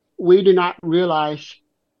we do not realize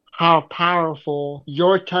how powerful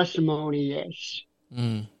your testimony is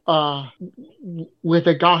Mm, uh, with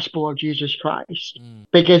the gospel of Jesus Christ. mm.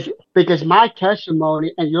 Because my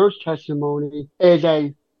testimony and your testimony is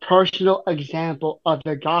a personal example of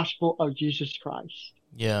the gospel of Jesus Christ.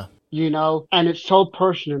 Yeah. And it's so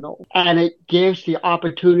personal, and it gives the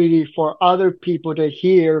opportunity for other people to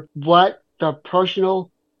hear what the personal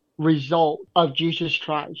result of Jesus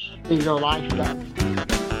Christ in your life does.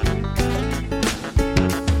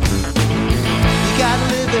 You gotta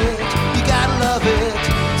live it, you gotta love it.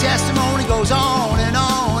 Testimony goes on and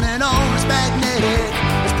on and on. It's magnetic,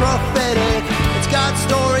 it's prophetic, it's got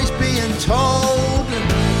stories being told.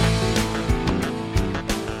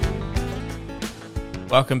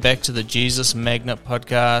 Welcome back to the Jesus Magnet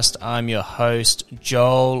podcast. I'm your host,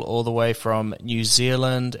 Joel, all the way from New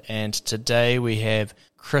Zealand, and today we have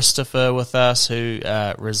Christopher with us, who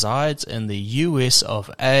resides in the US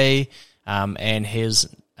of A, and his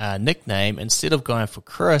nickname, instead of going for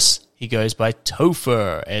Chris, he goes by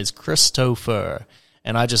Topher, as Topher,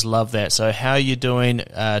 and I just love that. So how are you doing,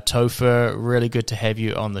 Topher? Really good to have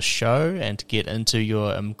you on the show and to get into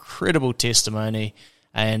your incredible testimony.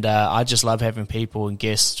 And I just love having people and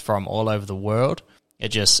guests from all over the world. It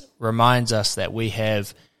just reminds us that we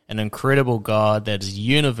have an incredible God that is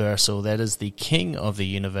universal, that is the King of the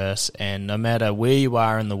universe, and no matter where you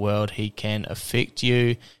are in the world, He can affect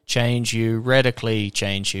you, change you, radically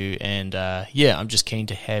change you. And I'm just keen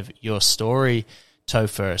to have your story,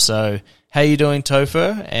 Topher. So how you doing,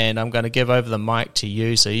 Topher? And I'm going to give over the mic to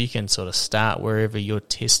you so you can sort of start wherever your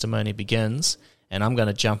testimony begins. And I'm going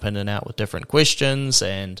to jump in and out with different questions,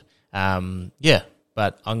 and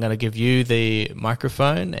but I'm going to give you the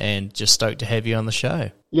microphone, and just stoked to have you on the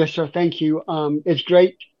show. Yes, sir. Thank you. It's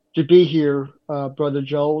great to be here, Brother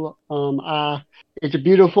Joel. It's a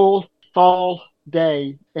beautiful fall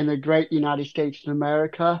day in the great United States of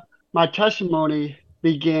America. My testimony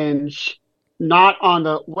begins not on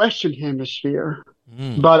the Western Hemisphere,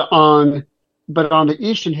 but on the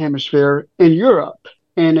Eastern Hemisphere in Europe,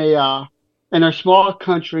 in a small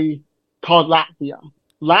country called Latvia.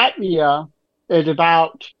 Latvia is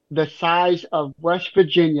about the size of West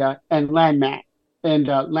Virginia in landmass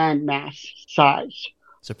size.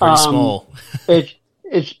 So pretty small. It's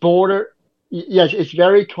yes, it's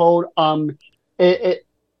very cold.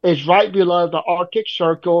 It's right below the Arctic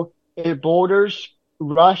Circle. It borders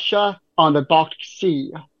Russia on the Baltic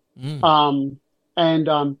Sea.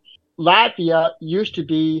 Latvia used to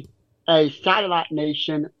be a satellite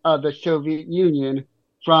nation of the Soviet Union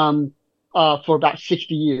for about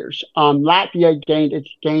 60 years. Latvia gained its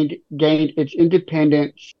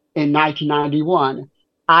independence in 1991.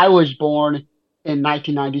 I was born in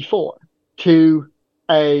 1994 to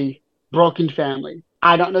a broken family.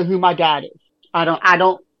 I don't know who my dad is. I don't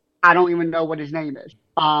even know what his name is.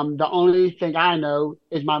 The only thing I know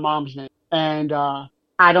is my mom's name, and I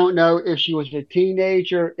don't know if she was a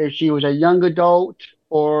teenager, if she was a young adult,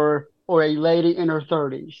 or a lady in her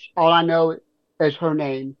 30s. All I know is her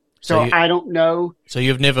name. So I don't know. So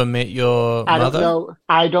you've never met your mother?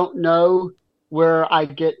 I don't know where I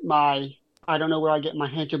get my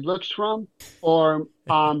handsome looks from,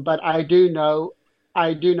 but I do know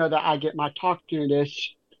that I get my talkative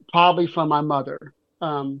probably from my mother.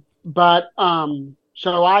 So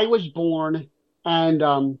I was born,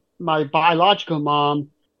 and my biological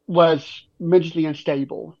mom was mentally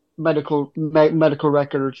unstable. Medical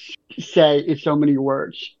records say in so many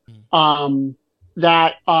words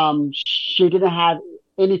that she didn't have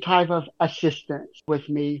any type of assistance with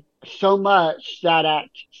me, so much that at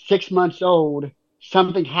 6 months old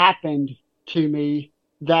something happened to me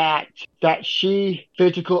that she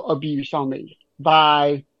physical abuse on me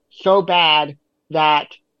by so bad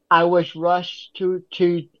that I was rushed to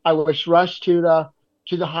the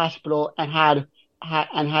hospital and had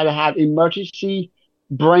to have emergency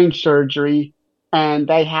brain surgery, and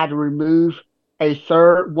they had to remove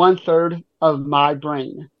one third of my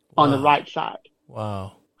brain on the right side.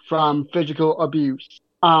 Wow. From physical abuse.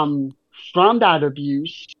 From that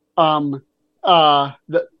abuse, the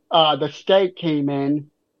state came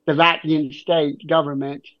in, the Latvian state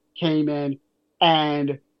government came in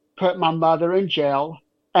and put my mother in jail,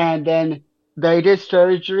 and then they did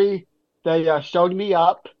surgery, they sewed me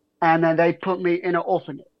up, and then they put me in an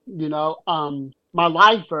orphanage. My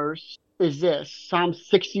life verse is this, Psalm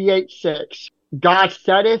 68:6. God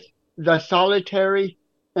setteth the solitary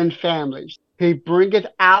in families. He bringeth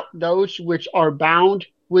out those which are bound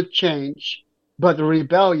with chains, but the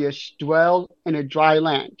rebellious dwell in a dry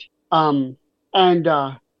land.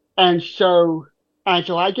 So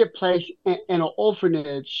I get placed in an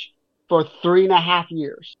orphanage for 3.5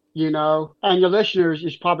 years, and your listeners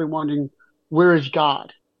is probably wondering, where is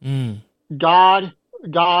God? God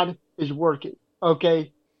is working.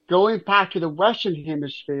 Okay. Going back to the Western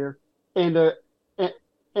Hemisphere in the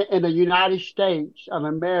United States of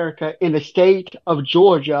America, in the state of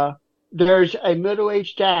Georgia, there's a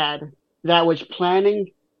middle-aged dad that was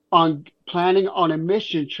planning on a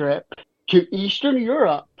mission trip to Eastern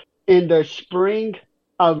Europe in the spring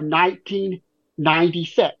of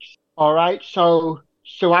 1996. All right. So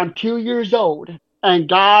I'm 2 years old, and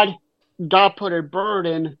God put a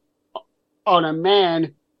burden on a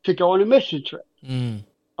man to go on a mission trip.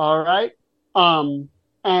 All right. And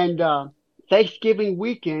Thanksgiving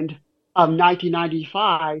weekend of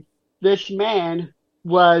 1995, this man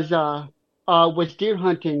was deer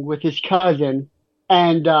hunting with his cousin,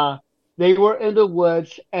 and they were in the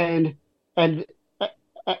woods, and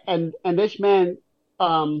this man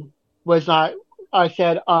was I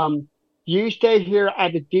said, you stay here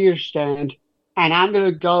at the deer stand, and I'm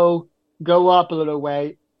gonna go up a little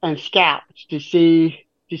way and scout to see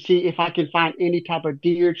if I can find any type of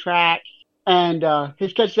deer tracks. And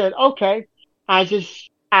his cousin said, okay. As this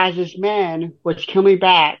man was coming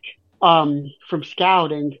back from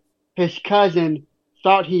scouting, his cousin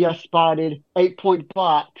thought he had spotted 8-point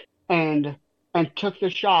buck and took the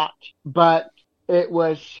shot, but it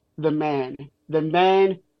was the man. The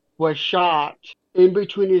man was shot in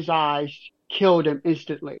between his eyes, killed him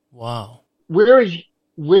instantly. Wow. Where is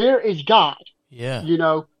God? Yeah.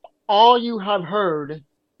 All you have heard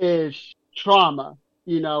is trauma,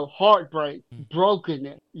 heartbreak,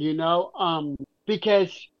 brokenness,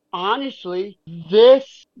 because honestly,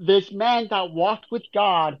 this man that walked with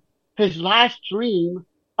God, his last dream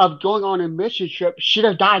of going on a mission trip should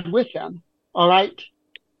have died with him. All right.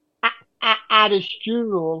 At his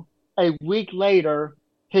funeral a week later,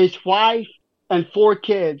 his wife and 4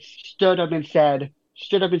 kids stood up and said,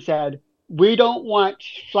 we don't want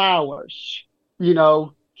flowers,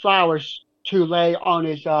 to lay on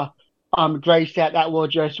his gravesite that will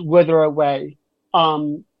just wither away.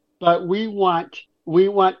 But we want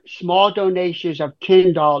small donations of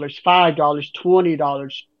 $10, $5,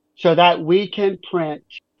 $20, so that we can print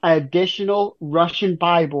additional Russian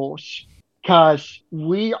Bibles, because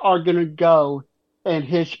we are going to go in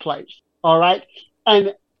his place. All right.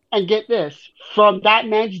 And get this, from that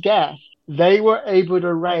man's death, they were able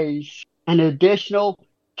to raise an additional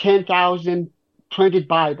 10,000 printed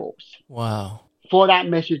Bibles. Wow. For that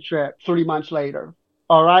mission trip 3 months later.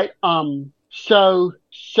 All right. So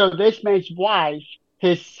this man's wife,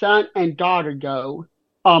 his son and daughter go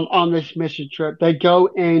on this mission trip. They go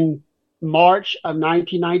in March of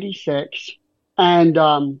 1996, and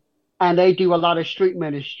they do a lot of street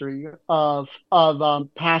ministry of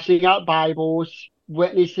passing out Bibles,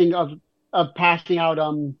 witnessing of passing out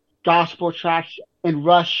gospel tracts in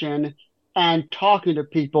Russian, and talking to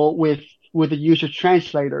people with the use of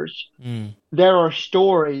translators. There are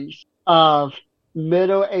stories of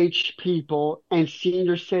middle-aged people and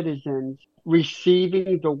senior citizens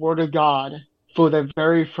receiving the Word of God for the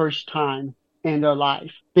very first time in their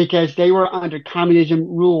life, because they were under communism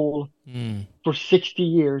rule for 60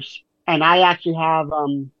 years. And I actually have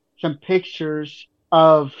some pictures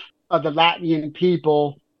of the Latvian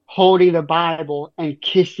people holding the Bible and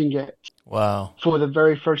kissing it. Wow. For the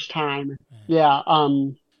very first time. Yeah.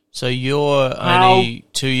 So you're only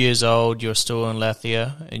 2 years old. You're still in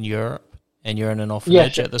Latvia in Europe, and you're in an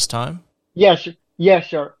orphanage at this time? Yes,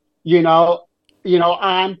 sir.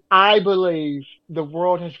 I believe the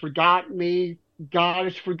world has forgotten me. God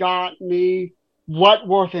has forgotten me. What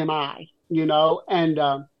worth am I? And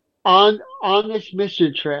on this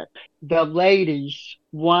mission trip, the ladies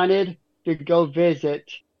wanted to go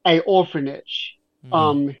visit a orphanage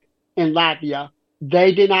in Latvia.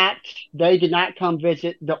 They did not come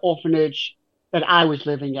visit the orphanage that I was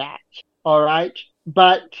living at. All right.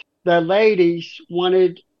 But the ladies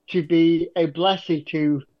wanted to be a blessing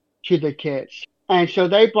to the kids. And so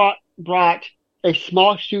they brought a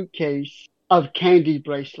small suitcase of candy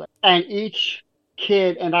bracelets, and each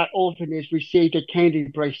kid in that orphanage received a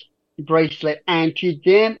candy bracelet. And to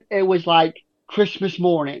them, it was like Christmas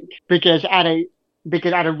morning, because at a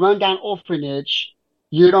rundown orphanage,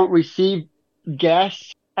 you don't receive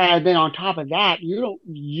guests, and then on top of that,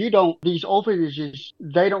 these orphanages,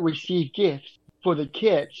 they don't receive gifts for the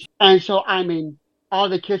kids. And so, all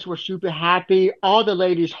the kids were super happy. All the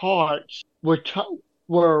ladies' hearts were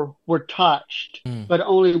touched, but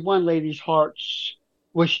only one lady's heart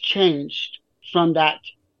was changed from that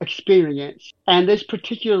experience. And this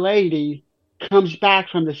particular lady comes back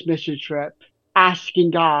from this mission trip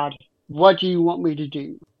asking God, what do you want me to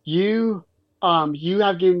do? You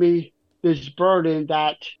have given me this burden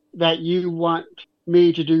that you want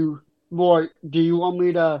me to do more. Do you want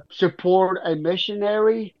me to support a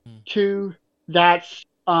missionary to that's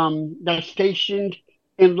stationed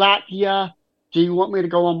in Latvia? Do you want me to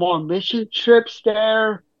go on more mission trips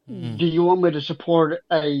there? Do you want me to support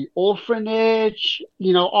a orphanage?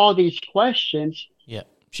 All these questions. Yeah.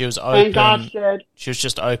 She was And God open. said, She was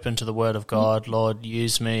just open to the word of God. Lord,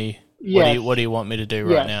 use me. yes, What do you want me to do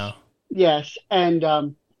right now? yes. And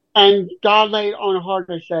God laid on her heart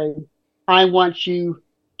to say, I want you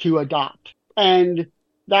to adopt. And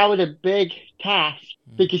that was a big task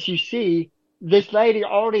because you see, this lady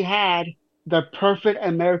already had the perfect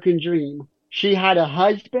American dream. She had a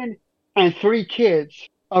husband and 3 kids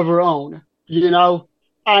of her own.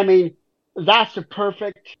 I mean, that's a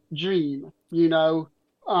perfect dream, and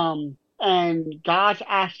God's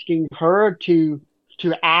asking her to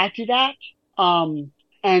add to that.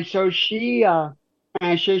 And so she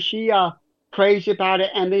prays about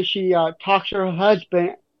it, and then she talks to her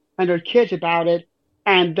husband and her kids about it,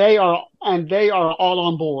 and they are all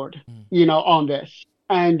on board, on this.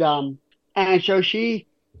 And so she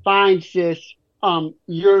finds this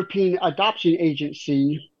European adoption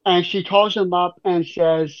agency, and she calls them up and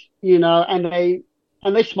says, and they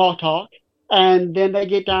small talk, and then they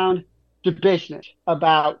get down to business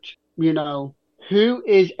about, who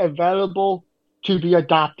is available to be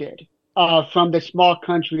adopted from the small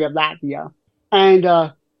country of Latvia. And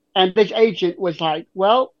this agent was like,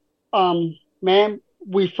 well, ma'am,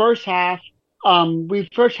 we first have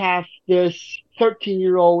this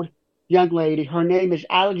 13-year-old young lady. Her name is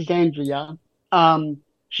Alexandria.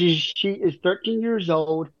 She is 13 years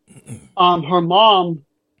old. Her mom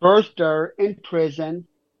birthed her in prison,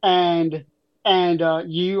 and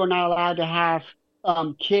you are not allowed to have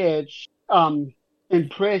kids in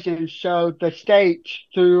prison. So the state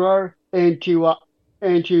threw her into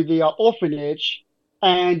the orphanage,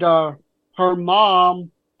 and her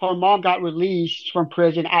mom got released from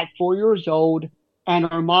prison at 4 years old, and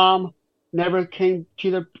her mom never came to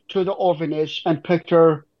the orphanage and picked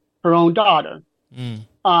her own daughter.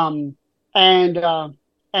 And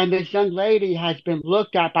this young lady has been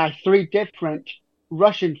looked at by 3 different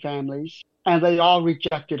Russian families, and they all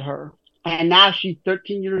rejected her. And now she's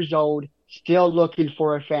 13 years old, still looking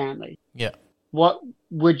for a family. Yeah. What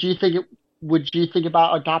would you think? Would you think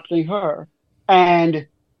about adopting her? And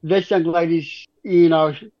this young lady's,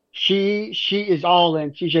 she is all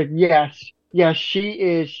in. She said, yes, she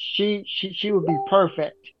is. She would be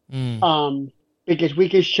perfect. Because we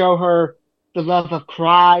can show her the love of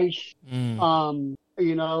Christ, and all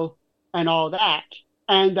that.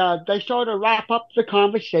 And they sort of wrap up the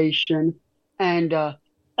conversation, and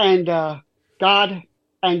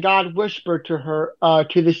God whispered to her,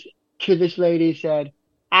 to this lady, said,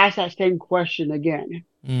 ask that same question again.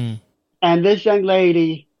 And this young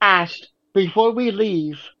lady asked, before we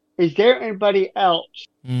leave, is there anybody else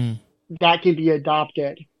that can be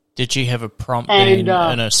adopted? Did she have a prompting in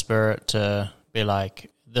her spirit to be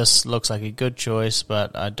like, this looks like a good choice,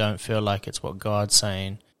 but I don't feel like it's what God's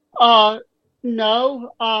saying? No.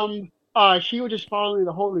 She was just following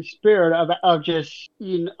the Holy Spirit of just,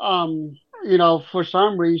 for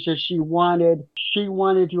some reason she wanted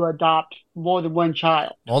to adopt more than one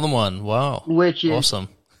child. More than one, wow. Which is awesome.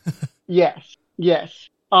 Yes.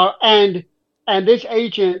 And this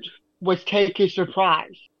agent was taken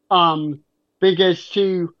surprise, because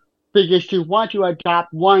to want to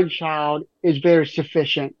adopt one child is very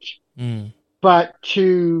sufficient. But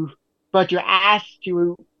to ask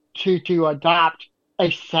to adopt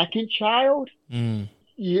a second child,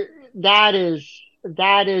 that is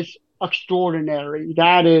extraordinary.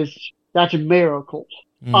 That's a miracle.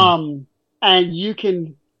 And you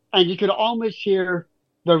can almost hear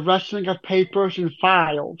the rustling of papers and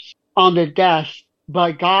files on the desk,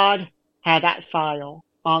 but God had that file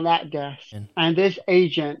on that desk. And this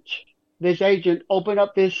agent opened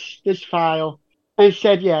up this file and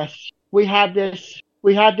said, yes, we have this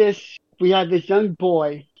young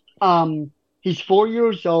boy. He's 4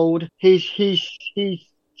 years old. He's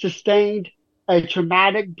sustained a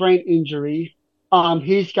traumatic brain injury.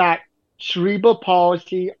 He's got cerebral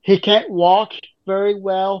palsy. He can't walk very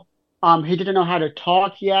well. He didn't know how to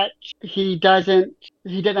talk yet. He didn't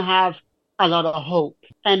have a lot of hope.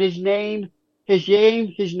 And his name is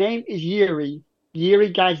Yuri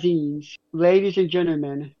Gazines. Ladies and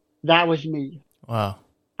gentlemen, that was me. Wow.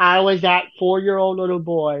 I was that 4-year-old little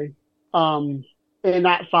boy, in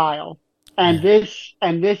that file. And this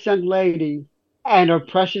young lady and her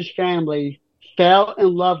precious family fell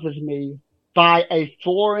in love with me by a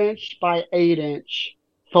 4-inch by 8-inch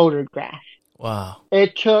photograph. Wow.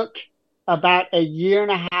 It took about a year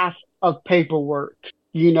and a half of paperwork,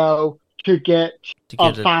 to get it.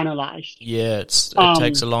 finalized. Yeah, it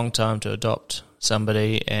takes a long time to adopt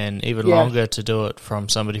somebody, and even longer to do it from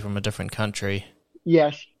somebody from a different country.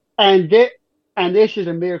 Yes, and this is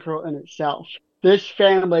a miracle in itself. This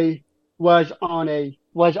family was on a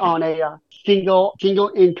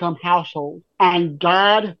single income household, and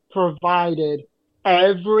God provided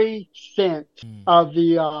every cent of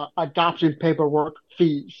the adoption paperwork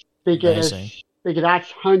fees because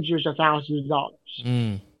that's hundreds of thousands of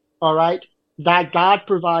dollars. All right, that God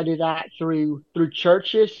provided that through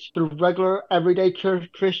churches, through regular everyday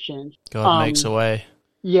Christians. God makes a way.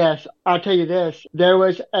 Yes, I'll tell you this. There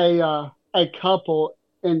was a couple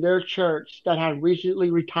in their church that had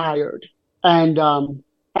recently retired, and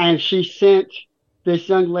she sent this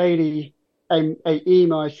young lady a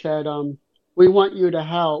email and said, we want you to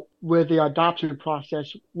help with the adoption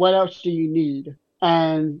process. What else do you need?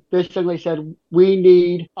 And this young lady said, we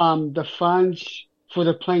need the funds for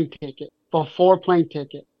the plane ticket, for 4 plane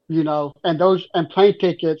tickets, and plane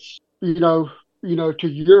tickets, to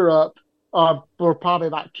Europe were probably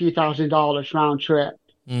about $2,000 round trip.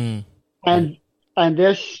 And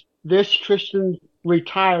this Christian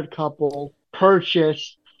retired couple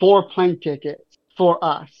purchased 4 plane tickets for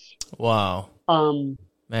us. Wow. Man,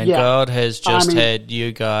 yeah. God has just had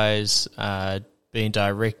you guys being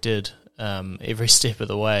directed every step of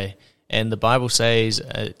the way. And the Bible says,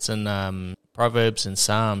 it's in Proverbs and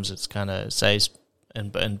Psalms, it's kind of says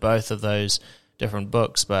in both of those different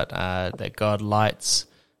books, but that God lights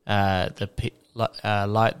light the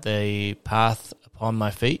path upon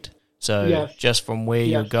my feet. So just from where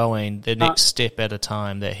you're going, the next step at a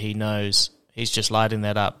time, that He knows, He's just lighting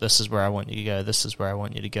that up. This is where I want you to go. This is where I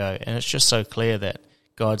want you to go. And it's just so clear that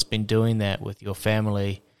God's been doing that with your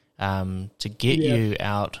family to get you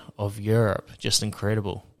out of Europe. Just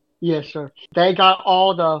incredible. Yes, sir. They got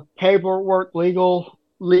all the paperwork, legal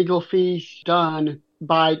fees done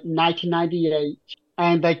by 1998,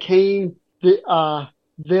 and they came. This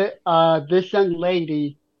young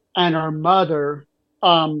lady and her mother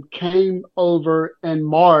came over in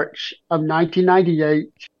March of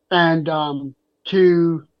 1998, and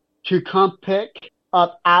to come pick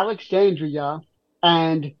up Alexandria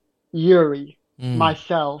and Yuri,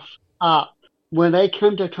 myself, up. When they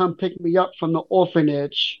come pick me up from the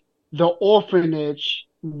orphanage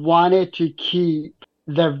wanted to keep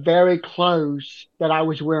the very clothes that I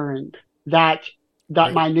was wearing, that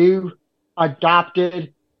my new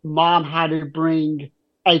adopted mom had to bring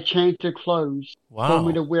a change of clothes for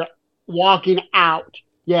me to wear walking out.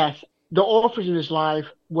 Yes, the orphanage life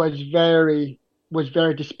was very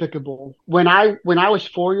despicable. When I was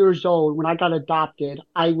 4 years old, when I got adopted,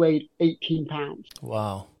 I weighed 18 pounds.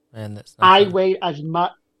 Wow, man, that's I weighed as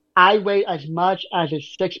much as a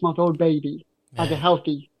 6-month-old baby, as a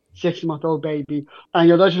healthy 6-month-old baby. And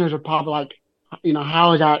your listeners are probably like,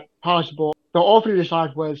 how is that possible? The orphanage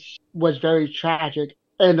life was very tragic.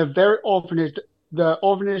 And the orphanage that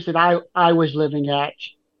I was living at,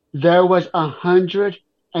 there was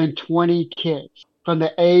 120 kids from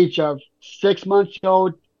the age of 6 months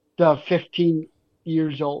old to 15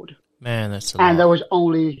 years old. Man, that's a lot. And there was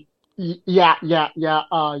only, you want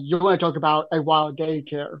to talk about a wild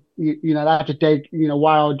daycare. That's a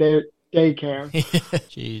wild daycare.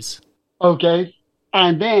 Jeez. Okay.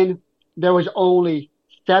 And then there was only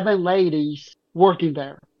 7 ladies working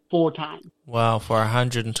there full time. Wow, for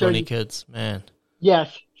 120 kids, man.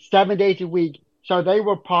 Yes, 7 days a week. So they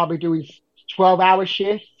were probably doing 12-hour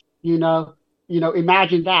shifts,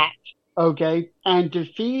 imagine that, okay? And to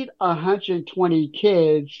feed 120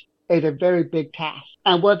 kids is a very big task.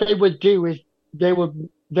 And what they would do is they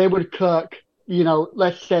would cook,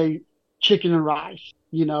 let's say chicken and rice,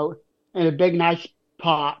 in a big nice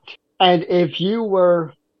pot. And if you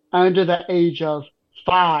were under the age of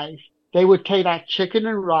 5, they would take that chicken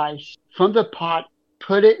and rice from the pot,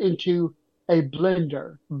 put it into a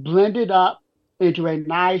blender, blend it up into a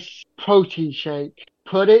nice protein shake,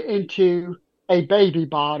 put it into a baby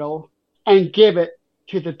bottle, and give it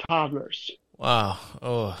to the toddlers. Wow.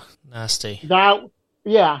 Oh, nasty. So,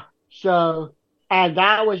 and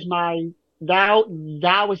that was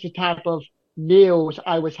the type of meals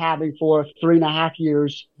I was having for 3.5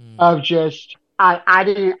 years of just, I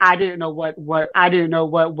didn't know what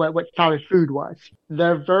solid food was.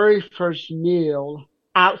 Their very first meal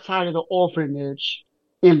outside of the orphanage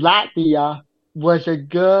in Latvia was a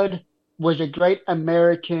great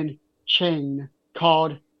American chain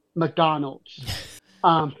called McDonald's.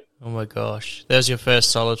 Oh my gosh. That was your first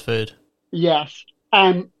solid food. Yes.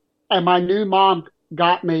 And my new mom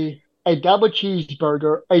got me a double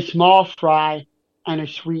cheeseburger, a small fry, and a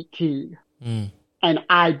sweet tea.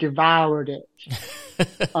 I devoured it.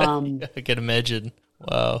 I can imagine.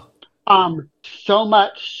 Wow. So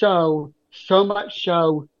much so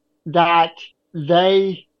that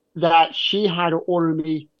they that she had to order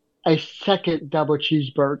me a second double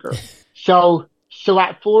cheeseburger. So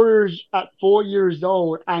at 4 years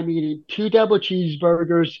old, I'm eating two double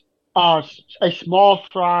cheeseburgers, a small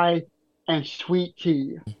fry, and sweet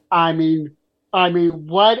tea. I mean,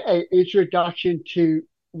 what an introduction to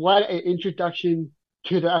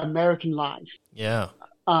the American life. Yeah.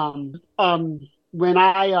 Um, um, when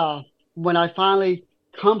I finally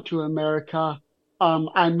come to America, um,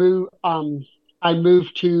 I move, um, I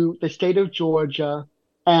moved to the state of Georgia,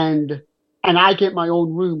 and I get my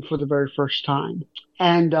own room for the very first time,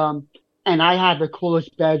 and um, and I had the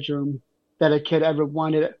coolest bedroom that a kid ever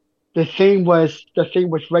wanted. The thing was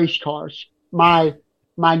race cars. My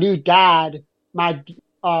new dad, my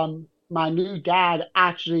new dad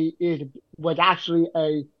was actually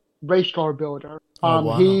a race car builder. Oh,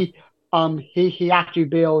 wow. He actually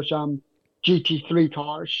builds GT3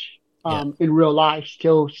 cars Yeah. in real life,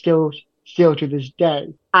 still to this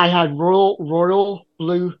day. I had royal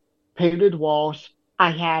blue painted walls.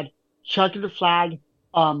 I had checkered flag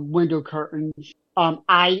window curtains.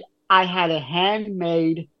 I had a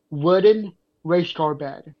handmade wooden race car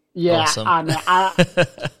bed. Yeah, Awesome.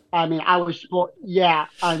 I was yeah,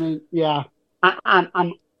 yeah.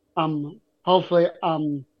 Hopefully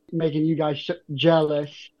making you guys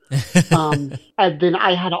jealous. And then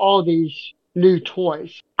I had all these new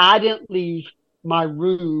toys. I didn't leave my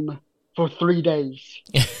room for 3 days.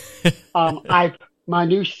 I My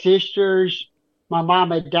new sisters, my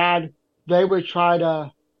mom and dad, they would try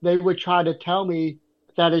to tell me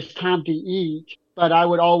that it's time to eat, but I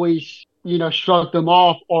would always, shrug them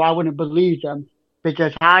off, or I wouldn't believe them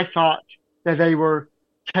because I thought that they were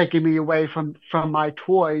taking me away from my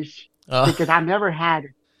toys Oh, because I never had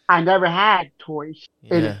toys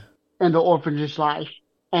yeah. in the orphanage's life.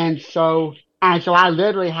 And so I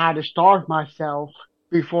literally had to starve myself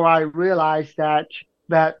before I realized that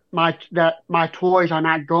my toys are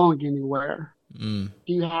not going anywhere. Mm.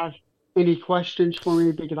 Do you have any questions for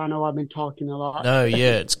me? Because I know I've been talking a lot. No,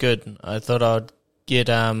 yeah, it's good. I thought I'd get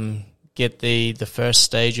the first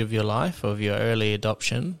stage of your life, of your early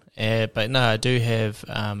adoption. But no, I do have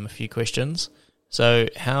a few questions. So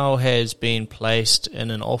how has being placed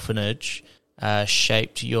in an orphanage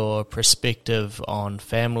shaped your perspective on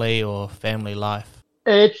family or family life?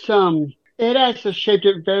 It has shaped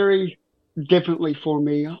it very differently for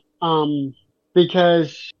me.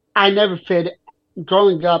 Because I never fit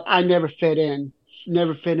growing up, I never fit in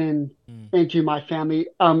Mm. into my family.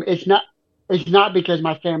 It's not because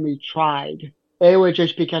my family tried. It was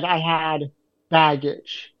just because I had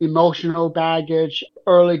baggage, emotional baggage,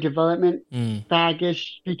 early development Mm.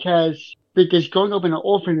 baggage, because growing up in an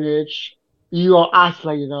orphanage, you are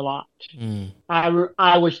isolated a lot. Mm.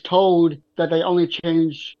 I was told that they only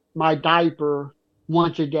change my diaper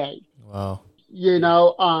once a day. Wow.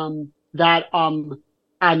 That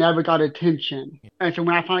I never got attention. And so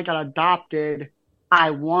when I finally got adopted,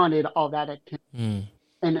 I wanted all that attention Mm.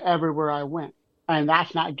 and everywhere I went. And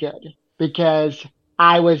that's not good because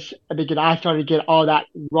because I started to get all that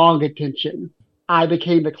wrong attention. I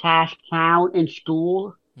became the class clown in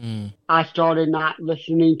school. Mm. I started not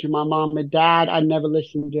listening to my mom and dad. I never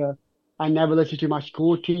listened to my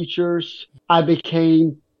school teachers. I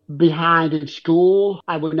became behind in school.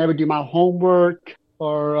 I would never do my homework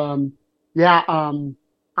or yeah,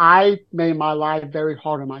 I made my life very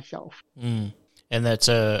hard on myself. Mm. And that's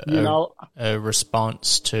You know, a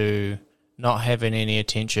response to not having any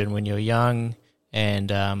attention when you're young and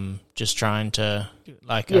just trying to,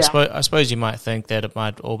 like, yeah, I suppose you might think that it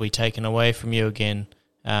might all be taken away from you again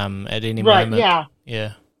at any right, moment. yeah.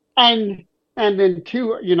 Yeah. And then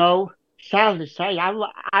too, sad to say,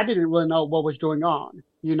 I didn't really know what was going on.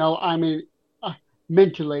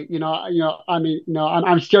 Mentally,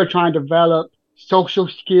 I'm still trying to develop social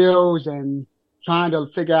skills and trying to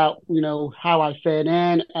figure out, how I fit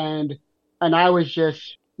in, and I was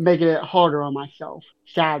just making it harder on myself.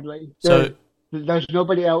 Sadly, So, there's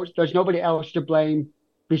nobody else to blame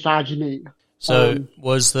besides me. so Um,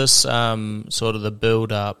 was this sort of the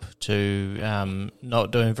build up to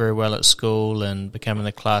not doing very well at school and becoming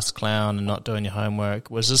the class clown and not doing your homework?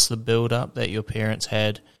 Was this the build up that your parents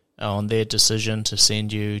had on their decision to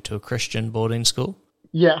send you to a Christian boarding school?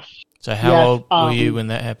 yes, So how yes. old were you when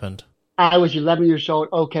that happened? I was 11 years old.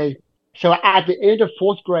 Okay. So at the end of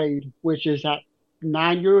fourth grade, which is at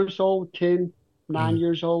 9 years old, 10, nine Mm.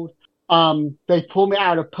 years old, they pulled me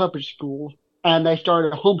out of public school and they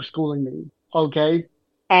started homeschooling me. Okay.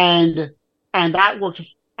 And, and that worked,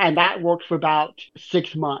 that worked for about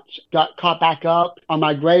 6 months. Got caught back up on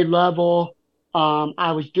my grade level.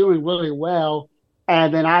 I was doing really well,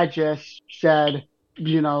 and then I just said,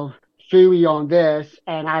 phooey on this,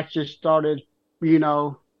 and I just started, you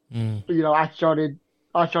know, I started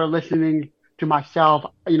listening to myself.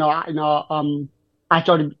 I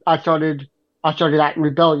started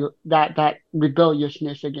that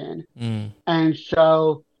rebelliousness again. And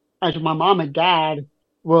so, as my mom and dad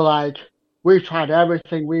were like, we've tried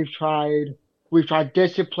everything. We've tried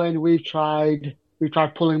discipline. We've tried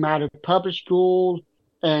pulling him out of public school,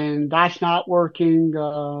 and that's not working.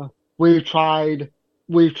 We've tried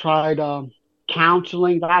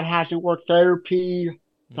counseling. That hasn't worked. Therapy.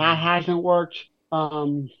 That hasn't worked.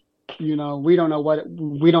 We don't know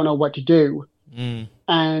what to do.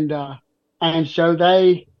 And so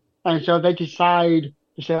they decide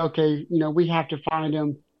to say, okay, we have to find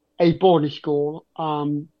him a boarding school.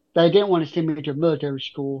 They didn't want to send me to military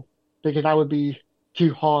school because that would be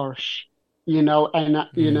too harsh, and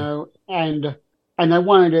they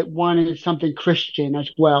wanted something Christian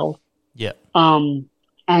as well. Yeah. And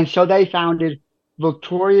so they founded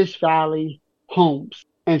Victorious Valley Homes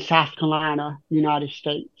in South Carolina, United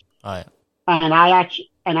States. Oh, yeah. And I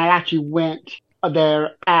actually went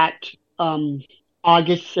there at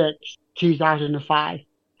August 6th, 2005,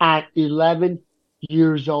 at 11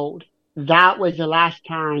 years old. That was the last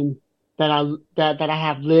time that I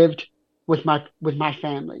have lived with my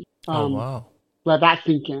family. Oh, wow. Let that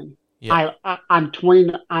sink in. Yeah. I'm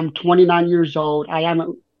 29 years old. I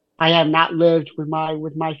have not lived with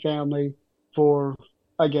my family for,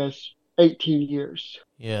 I guess, 18 years.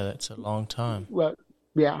 Yeah, that's a long time. Well,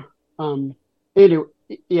 yeah. Anyway,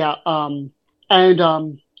 yeah. And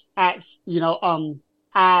at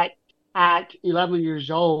 11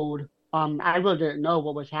 years old, I really didn't know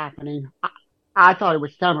what was happening. I thought it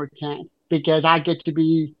was summer camp because I get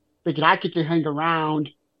to hang around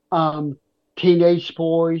teenage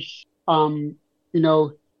boys, boys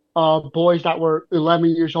that were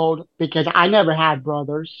 11 years old, because I never had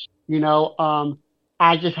brothers.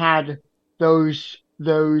 I just had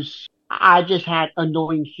I just had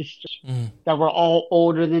annoying sisters that were all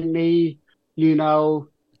older than me.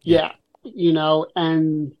 Yeah.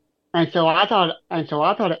 And so I thought, man,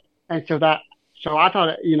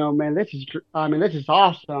 this is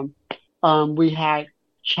awesome. We had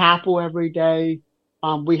chapel every day.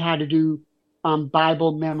 We had to do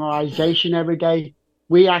Bible memorization every day.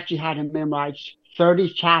 We actually had to memorize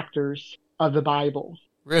 30 chapters of the Bible.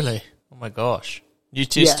 Really? Oh my gosh. New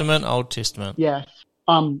Testament, Old Testament? Yes.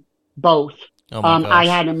 Both. Oh my gosh. I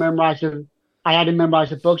had to memorize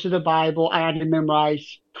the books of the Bible. I had to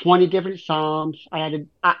memorize 20 different Psalms. I had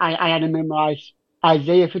to memorize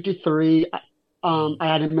Isaiah 53. I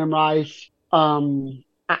had to memorize the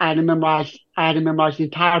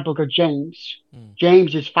entire book of James.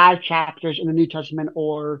 James is 5 chapters in the New Testament,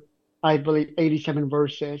 or I believe 87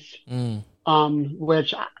 verses.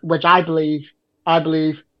 Which I believe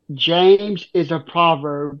James is a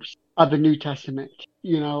Proverbs of the New Testament.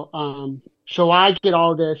 So I get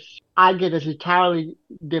all this. I get this entirely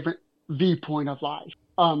different viewpoint of life,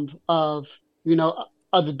 of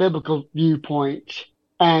the biblical viewpoint.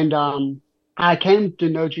 And I came to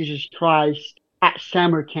know Jesus Christ at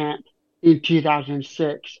summer camp in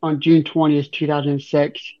 2006, on June 20th,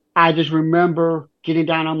 2006. I just remember getting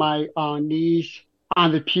down on my knees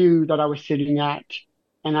on the pew that I was sitting at,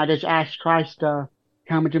 and I just asked Christ to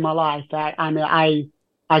come into my life. I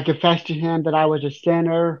confessed to him that I was a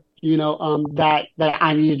sinner, that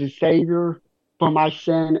I needed a Savior for my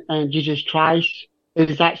sin, and Jesus Christ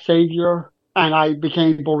is that Savior, and I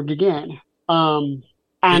became born again. Can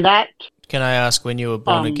I ask, when you were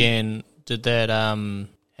born again, did that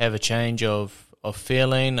have a change of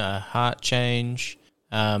feeling, a heart change?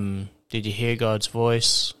 Did you hear God's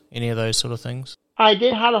voice? Any of those sort of things? I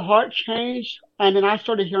did have a heart change, and then I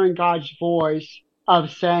started hearing God's voice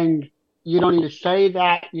of saying, you don't need to say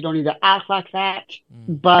that, you don't need to act like that.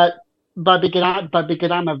 But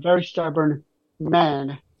because I'm a very stubborn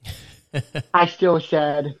man, I still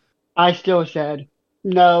said,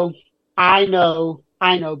 no, I know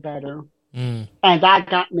better. And that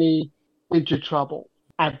got me into trouble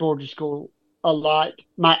at boarding school a lot.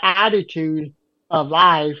 My attitude of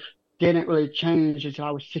life didn't really change until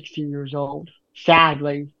I was 16 years old,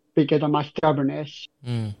 sadly, because of my stubbornness.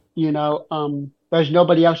 There's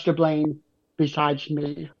nobody else to blame besides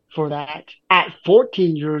me for that. At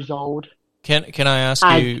 14 years old... Can I ask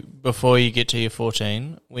you, before you get to your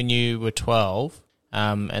 14, when you were 12,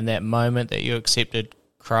 and that moment that you accepted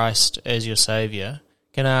Christ as your Savior,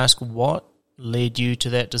 can I ask what led you to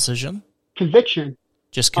that decision? Conviction.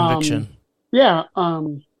 Just conviction? Yeah.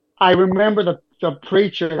 I remember the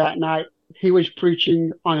preacher that night. He was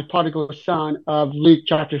preaching on the prodigal son of Luke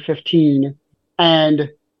chapter 15. And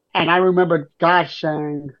I remember God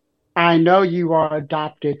saying, I know you are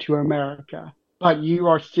adopted to America, but you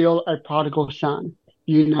are still a prodigal son.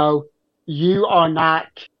 You know, you are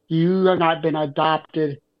not, you have not been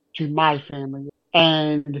adopted to my family,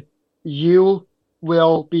 and you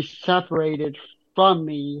will be separated from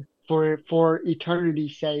me for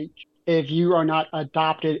eternity's sake if you are not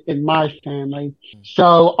adopted in my family.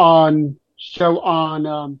 So on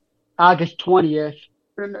August 20th,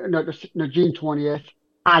 no, June 20th,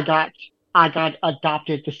 I got I got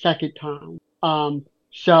adopted the second time.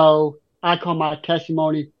 So I call my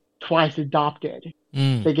testimony twice adopted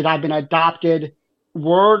Mm. because I've been adopted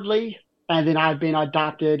worldly and then I've been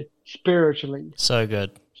adopted spiritually. So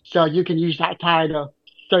good. So you can use that title.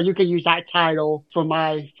 So you can use that title for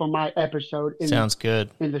my episode Sounds good.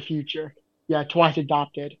 in the future. Yeah, twice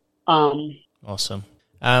adopted. Awesome.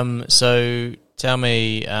 So tell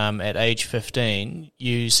me, at age 15,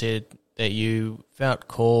 you said that you felt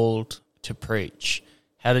called to preach.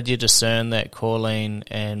 How did you discern that calling,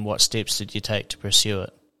 and what steps did you take to pursue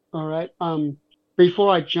it? All right. Before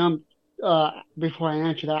I answer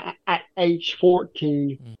that, at age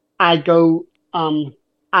 14, I go.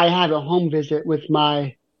 I had a home visit with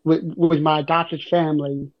my adopted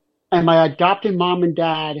family, and my adopted mom and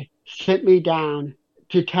dad sit me down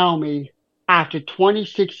to tell me after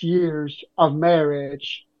 26 years of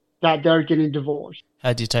marriage that they're getting divorced.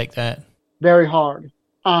 How'd you take that? Very hard.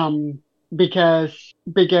 Because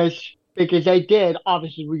they did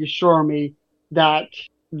obviously reassure me that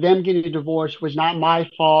them getting divorced was not my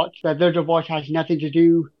fault, that their divorce has nothing to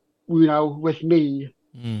do, with me.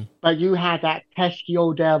 Mm. But you have that pesky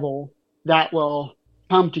old devil that will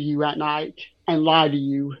come to you at night and lie to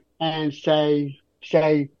you and say,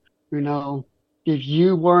 if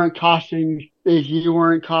you weren't costing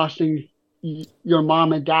your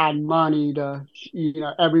mom and dad money to,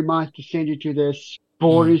 every month to send you to this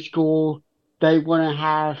boarding school, they wouldn't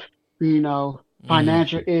have,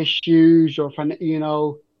 financial issues or,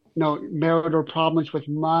 marital problems with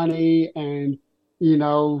money. And,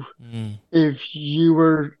 if you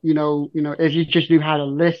were, if you just knew how to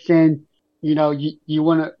listen, you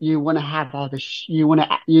want to have all this, you want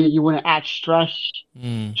to add stress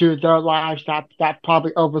to their lives that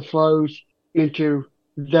probably overflows into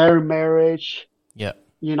their marriage. Yeah.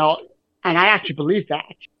 And I actually believe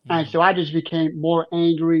that. And so I just became more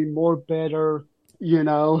angry, more bitter,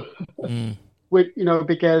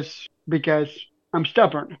 because I'm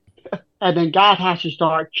stubborn. And then God has to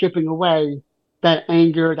start chipping away that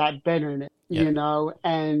anger, that bitterness, and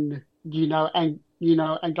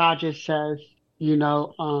God just says,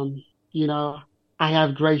 I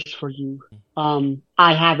have grace for you.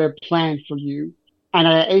 I have a plan for you. And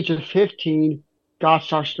at the age of 15, God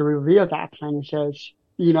starts to reveal that plan and says,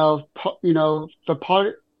 the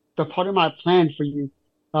part of my plan for you,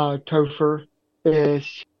 Topher,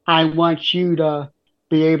 is I want you to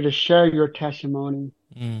be able to share your testimony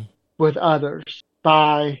with others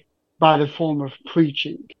by the form of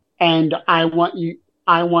preaching. And I want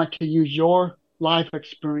to use your life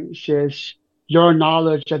experiences, your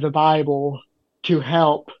knowledge of the Bible to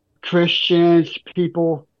help Christians,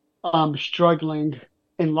 people struggling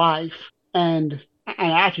in life. And I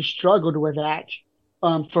actually struggled with that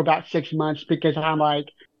for about 6 months because I'm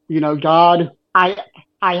like, God, I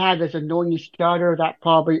have this annoying stutter that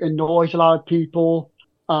probably annoys a lot of people.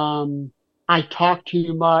 I talk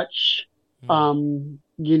too much.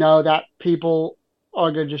 That people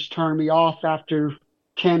are going to just turn me off after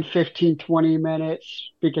 10, 15, 20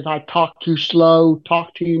 minutes because I talk too slow,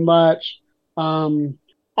 talk too much.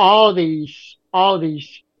 All these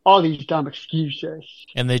dumb excuses.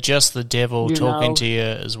 And they're just the devil talking to you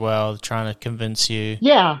as well, trying to convince you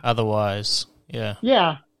otherwise. Yeah.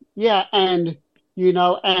 Yeah. Yeah. And,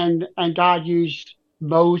 and God used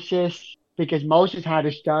Moses because Moses had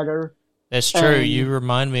a stutter. That's true. You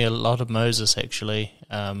remind me a lot of Moses, actually,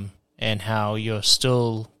 and how you're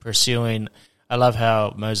still pursuing. I love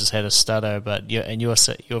how Moses had a stutter, but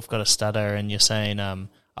you've got a stutter, and you're saying,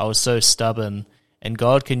 I was so stubborn, and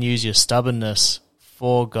God can use your stubbornness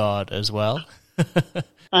for God as well.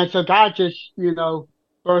 And so God just,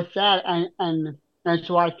 birthed that, and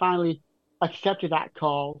so I finally accepted that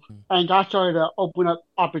call, and God started to open up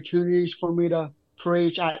opportunities for me to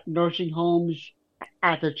preach at nursing homes,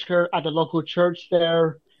 at the church, at the local church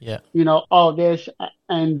there. Yeah. All this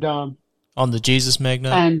and on the Jesus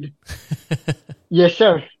Magnet. And yes,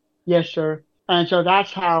 sir. Yes, sir. And so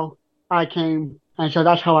that's how I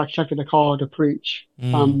accepted the call to preach,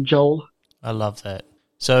 Joel. I love that.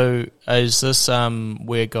 So is this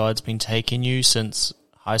where God's been taking you since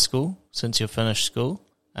high school, since you finished school?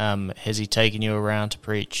 Has he taken you around to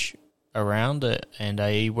preach around it, and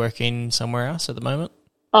are you working somewhere else at the moment?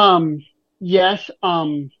 Yes.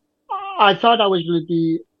 I thought I was going to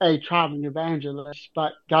be a traveling evangelist,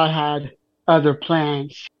 but God had other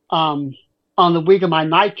plans. On the week of my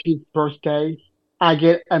 19th birthday, I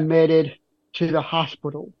get admitted to the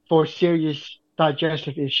hospital for serious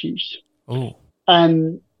digestive issues. Oh.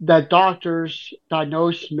 And the doctors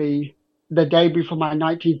diagnosed me the day before my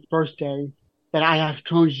 19th birthday that I have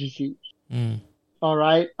Crohn's disease. All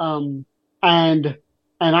right. And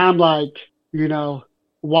I'm like,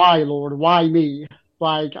 why, Lord? Why me?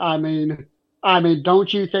 Like, I mean,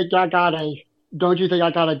 don't you think I got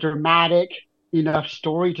a dramatic enough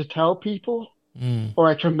story to tell people,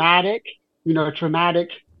 or a traumatic,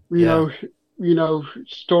 Yeah.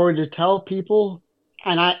 story to tell people?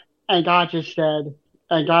 And God just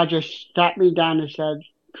sat me down and said,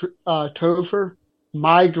 Topher,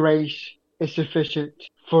 my grace is sufficient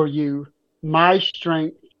for you. My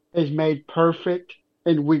strength is made perfect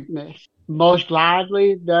in weakness. Most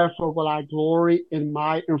gladly, therefore, will I glory in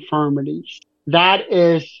my infirmities. That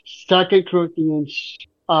is 2 Corinthians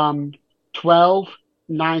 12,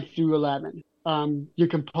 9 through 11. You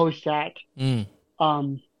can post that in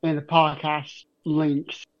the podcast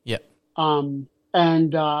links. Yep. And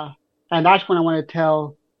that's what I want to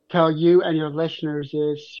tell you and your listeners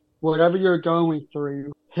is whatever you're going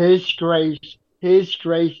through, His grace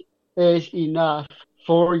is enough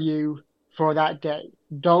for you for that day.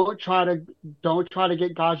 Don't try to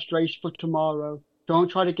get God's grace for tomorrow. Don't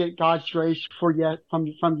try to get God's grace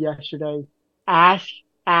from yesterday. Ask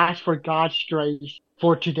for God's grace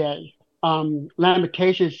for today.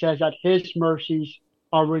 Lamentations says that His mercies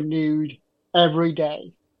are renewed every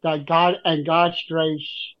day. That God's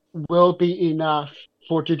grace will be enough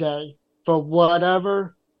for today. For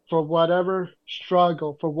whatever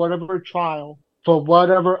struggle, for whatever trial, for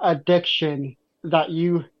whatever addiction that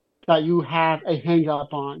you have a hang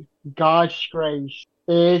up on, God's grace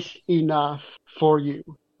is enough for you.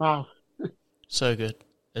 Wow. So good.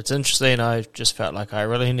 It's interesting. I just felt like I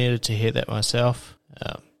really needed to hear that myself.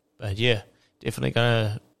 But yeah, definitely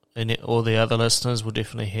and all the other listeners will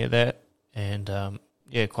definitely hear that. And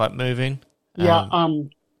quite moving.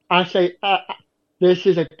 I say this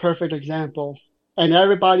is a perfect example. In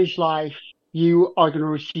everybody's life, you are going to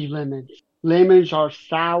receive lemons. Lemons are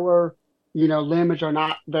sour. Lemons are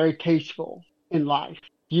not very tasteful in life.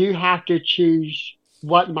 You have to choose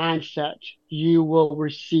what mindset you will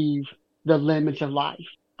receive the lemons of life.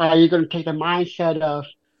 Are you going to take the mindset of,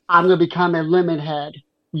 I'm going to become a lemon head,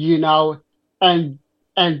 and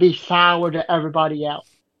be sour to everybody else?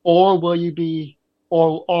 Or will you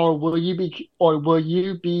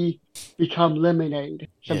become lemonade,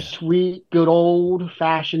 some sweet, good old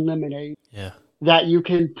fashioned lemonade that you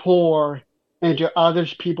can pour into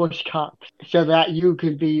others people's cups, so that you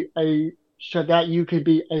can be a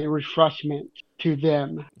refreshment to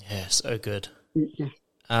them. Yeah, so good. Yeah.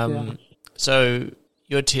 So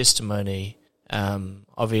your testimony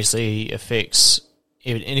obviously affects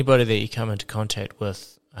anybody that you come into contact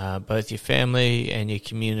with, both your family and your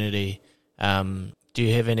community. Do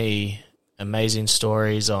you have any amazing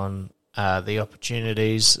stories on the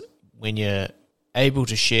opportunities when you're able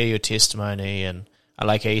to share your testimony? And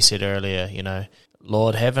like you said earlier,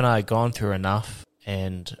 Lord, haven't I gone through enough?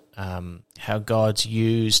 And how God's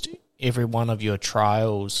used every one of your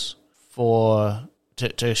trials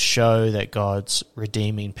to show that God's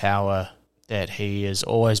redeeming power, that He is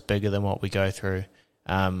always bigger than what we go through.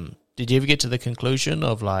 Did you ever get to the conclusion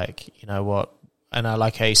of what? And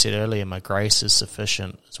like how you said earlier, my grace is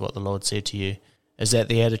sufficient, is what the Lord said to you. Is that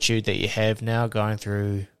the attitude that you have now going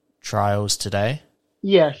through trials today?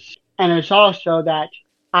 Yes. And it's also that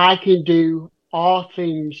I can do all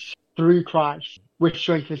things through Christ, which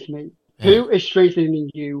strengthens me. Yeah. Who is strengthening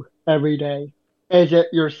you every day? Is it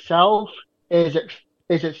yourself? Is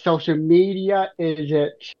it social media? Is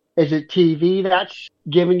it TV that's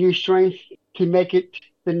giving you strength to make it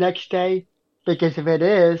the next day? Because if it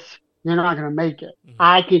is, you're not going to make it. Mm-hmm.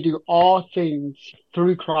 I can do all things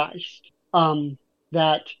through Christ.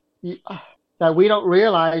 That we don't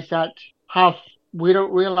realize that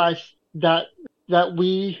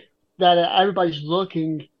everybody's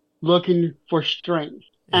looking for strength,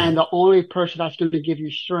 and the only person that's going to give you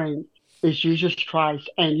strength is Jesus Christ,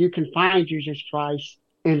 and you can find Jesus Christ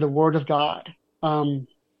in the Word of God, and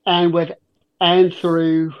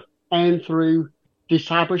through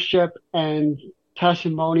discipleship and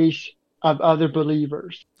testimonies of other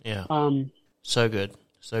believers. Yeah. So good.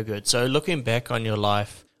 So looking back on your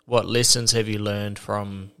life, what lessons have you learned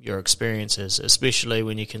from your experiences, especially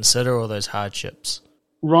when you consider all those hardships?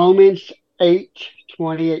 Romans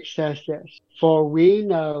 8:28 says this, "For we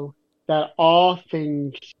know that all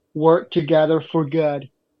things work together for good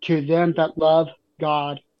to them that love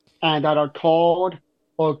God and that are called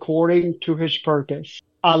according to his purpose."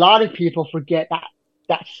 A lot of people forget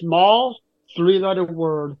that small three-letter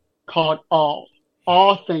word called all.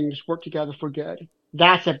 All things work together for good.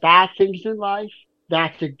 That's the bad things in life.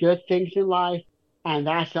 That's the good things in life. And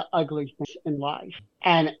that's the ugly things in life.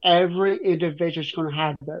 And every individual is going to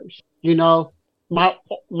have those. You know, my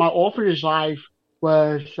orphanage life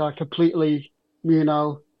was completely,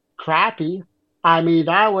 crappy. I mean,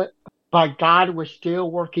 but God was still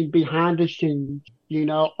working behind the scenes.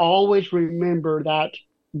 Always remember that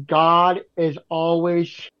God is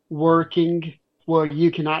always working where you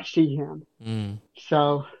cannot see him.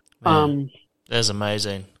 So, Man, that's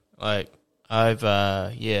amazing. Like, I've,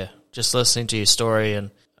 just listening to your story,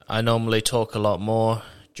 and I normally talk a lot more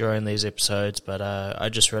during these episodes, but I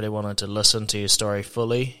just really wanted to listen to your story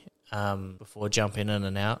fully before jumping in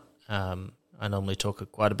and out. I normally talk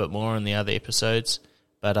quite a bit more in the other episodes,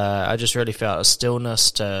 but I just really felt a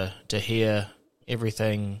stillness to hear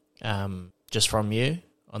everything just from you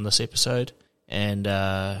on this episode, and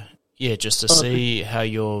just to see how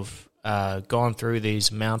you've gone through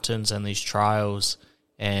these mountains and these trials,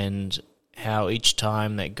 and how each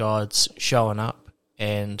time that God's showing up,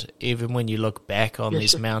 and even when you look back on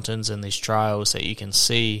these mountains and these trials, that you can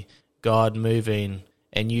see God moving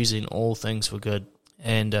and using all things for good,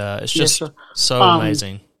 and it's just so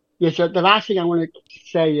amazing. Yes, sir. The last thing I want to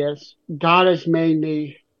say is God has made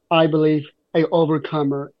me, I believe, a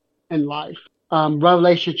overcomer in life.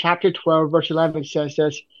 Revelation chapter 12, verse 11 says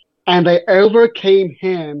this, "And they overcame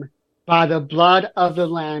him by the blood of the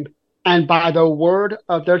Lamb and by the word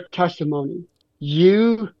of their testimony."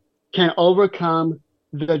 You can overcome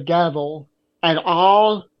the devil and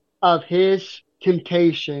all of his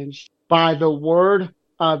temptations by the word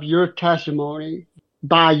of your testimony,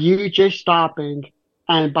 by you just stopping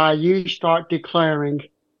and by you start declaring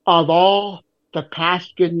of all the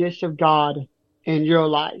past goodness of God in your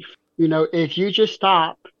life. If you just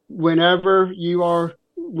stop whenever you're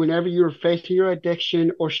facing your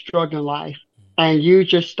addiction or struggle in life, and you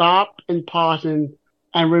just stop and pause and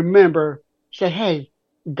remember, say, hey,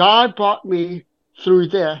 God brought me through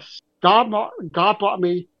this. God brought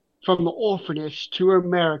me from the orphanage to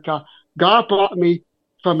America. God brought me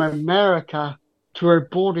from America to a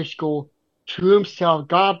boarding school to himself.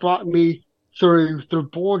 God brought me through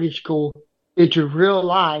boarding school into real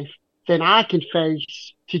life. Then I can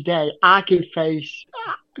face today. I can face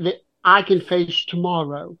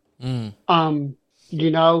tomorrow.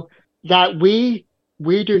 That we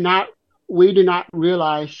do not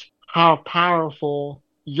realize how powerful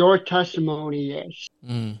your testimony is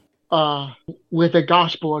with the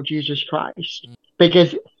gospel of Jesus Christ.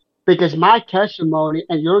 Because my testimony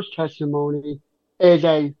and your testimony is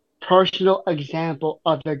a personal example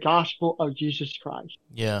of the gospel of Jesus Christ.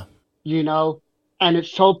 Yeah. And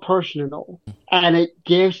it's so personal, and it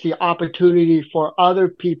gives the opportunity for other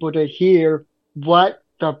people to hear what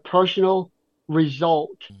the personal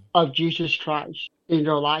result of Jesus Christ in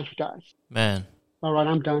your life does. Man. All right,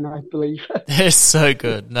 I'm done, I believe. It's so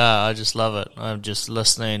good. No, I just love it. I'm just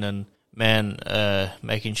listening and,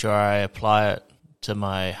 making sure I apply it to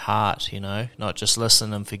my heart, not just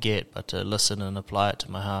listen and forget, but to listen and apply it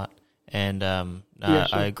to my heart. And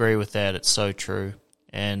I agree with that. It's so true.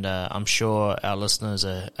 And I'm sure our listeners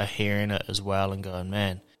are hearing it as well and going,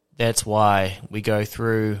 man, that's why we go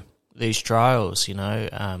through these trials,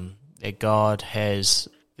 that God has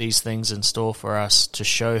these things in store for us to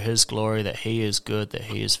show his glory, that he is good, that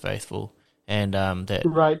he is faithful, and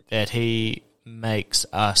that he makes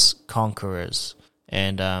us conquerors.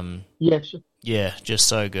 And yes. Yeah, just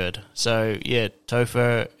so good. So,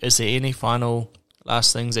 Topher, is there any final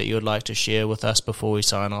last things that you would like to share with us before we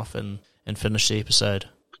sign off and finish the episode?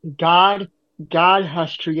 God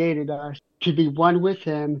has created us to be one with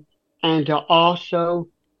him and to also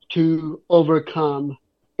to overcome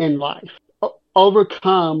in life.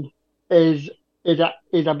 Overcome is I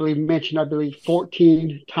believe mentioned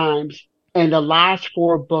 14 times in the last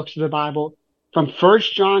 4 books of the Bible, from 1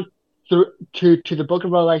 John through to the book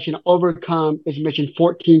of Revelation. Overcome is mentioned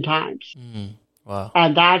 14 times. Wow.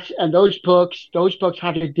 And those books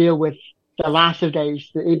have to deal with the last of days,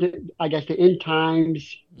 the end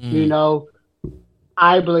times.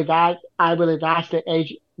 I believe that's the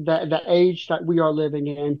age that we are living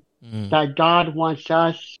in, that God wants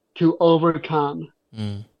us to overcome.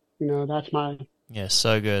 That's my... Yeah,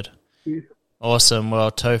 so good. Awesome.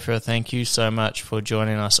 Well, Topher, thank you so much for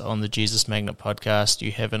joining us on the Jesus Magnet podcast.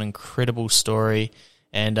 You have an incredible story,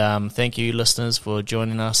 and thank you, listeners, for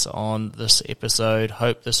joining us on this episode.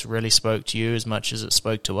 Hope this really spoke to you as much as it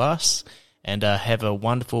spoke to us, and have a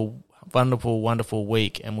wonderful, wonderful, wonderful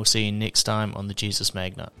week, and we'll see you next time on the Jesus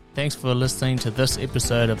Magnet. Thanks for listening to this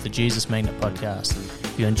episode of the Jesus Magnet podcast.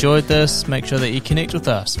 If you enjoyed this, make sure that you connect with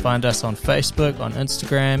us. Find us on Facebook, on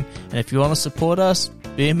Instagram, and if you want to support us,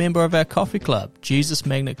 be a member of our coffee club, Jesus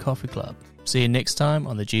Magnet Coffee Club. See you next time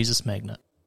on the Jesus Magnet.